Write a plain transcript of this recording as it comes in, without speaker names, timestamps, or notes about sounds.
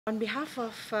On behalf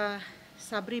of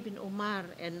Sabri bin Umar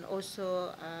and also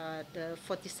the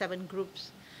 47 groups,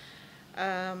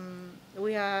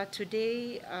 we are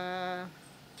today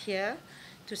here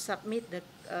to submit the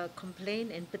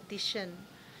complaint and petition.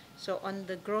 So on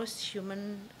the gross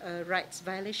human rights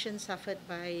violations suffered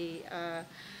by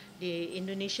the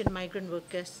Indonesian migrant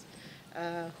workers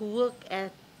who work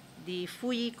at the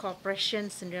Fui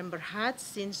Corporation Sdn Bhd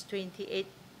since 28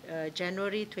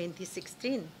 January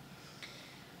 2016.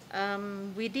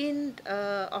 Within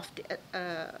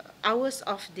hours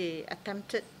of the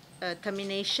attempted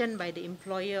termination by the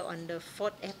employer on the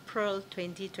 4th April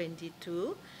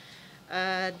 2022,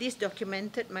 these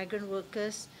documented migrant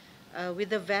workers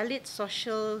with a valid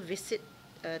social visit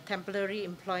temporary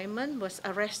employment was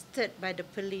arrested by the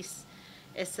police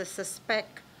as a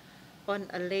suspect on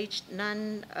alleged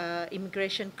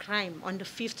non-immigration crime on the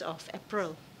 5th of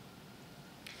April.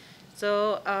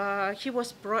 So he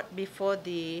was brought before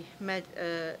the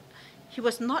he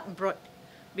was not brought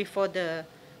before the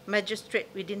magistrate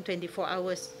within 24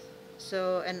 hours.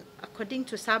 So, and according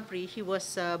to Sabri, he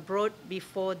was brought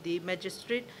before the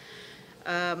magistrate,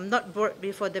 not brought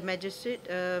before the magistrate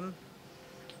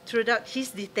throughout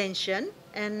his detention,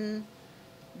 and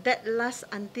that lasts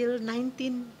until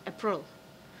 19 April.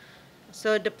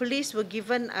 So the police were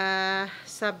given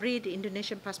Sabri the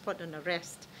Indonesian passport on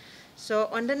arrest. So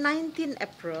on the 19th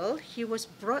April, he was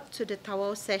brought to the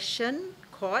Tawau Session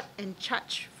Court and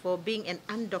charged for being an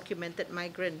undocumented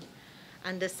migrant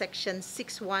under Section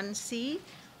 61C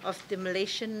of the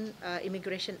Malaysian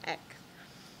Immigration Act.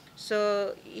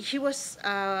 So he was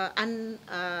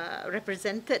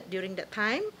unrepresented during that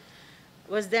time,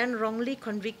 was then wrongly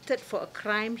convicted for a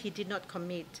crime he did not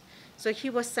commit. So he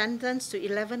was sentenced to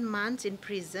 11 months in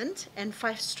prison and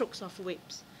 5 strokes of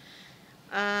whips.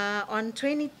 On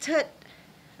 23rd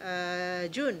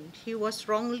June, he was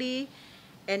wrongly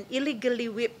and illegally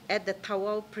whipped at the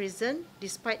Tawau prison,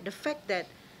 despite the fact that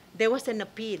there was an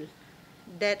appeal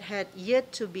that had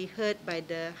yet to be heard by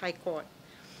the High Court.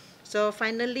 So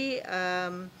finally,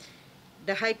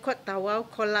 the High Court Tawau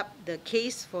called up the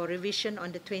case for revision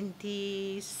on the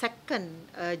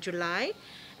 22nd July,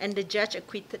 and the judge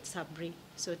acquitted Sabri.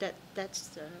 So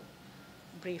that's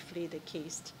briefly the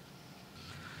case.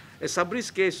 As Sabri's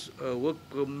case, work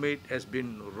permit has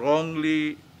been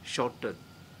wrongly shortened.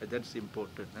 That's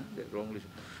important. Wrongly.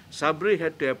 Sabri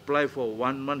had to apply for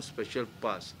 1 month special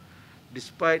pass,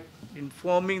 despite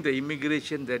informing the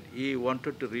immigration that he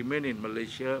wanted to remain in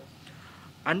Malaysia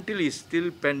until his still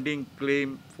pending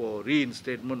claim for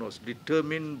reinstatement was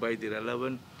determined by the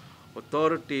relevant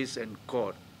authorities and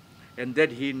court, and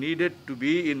that he needed to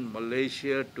be in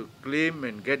Malaysia to claim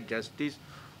and get justice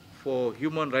for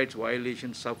human rights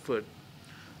violations suffered.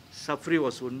 Sabri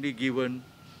was only given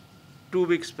 2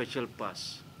 weeks special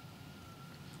pass.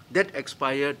 That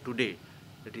expired today,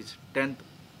 that is 10th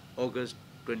August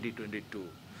 2022.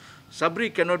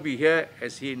 Sabri cannot be here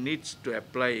as he needs to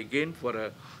apply again for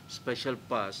a special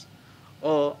pass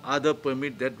or other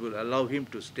permit that will allow him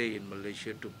to stay in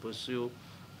Malaysia to pursue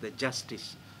the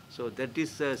justice. So that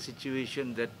is the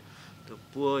situation that the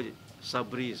poor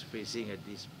Sabri is facing at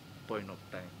this point of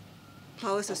time.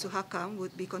 Powers of Suhakam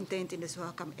would be contained in the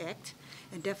Suhakam Act,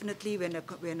 and definitely when a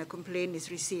complaint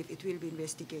is received, it will be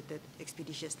investigated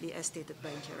expeditiously as stated by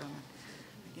Chairman.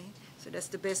 Okay? So that's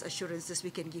the best assurances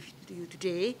we can give to you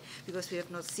today, because we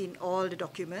have not seen all the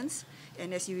documents,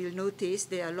 and as you will notice,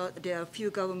 there are a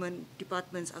few government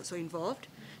departments also involved.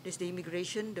 There's the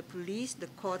immigration, the police, the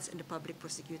courts, and the public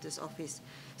prosecutor's office.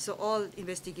 So all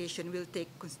investigation will take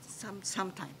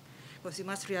some time, because you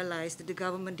must realize that the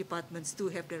government departments do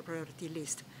have their priority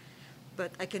list.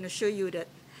 But I can assure you that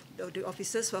the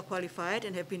officers who are qualified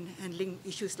and have been handling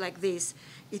issues like this,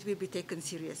 it will be taken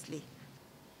seriously.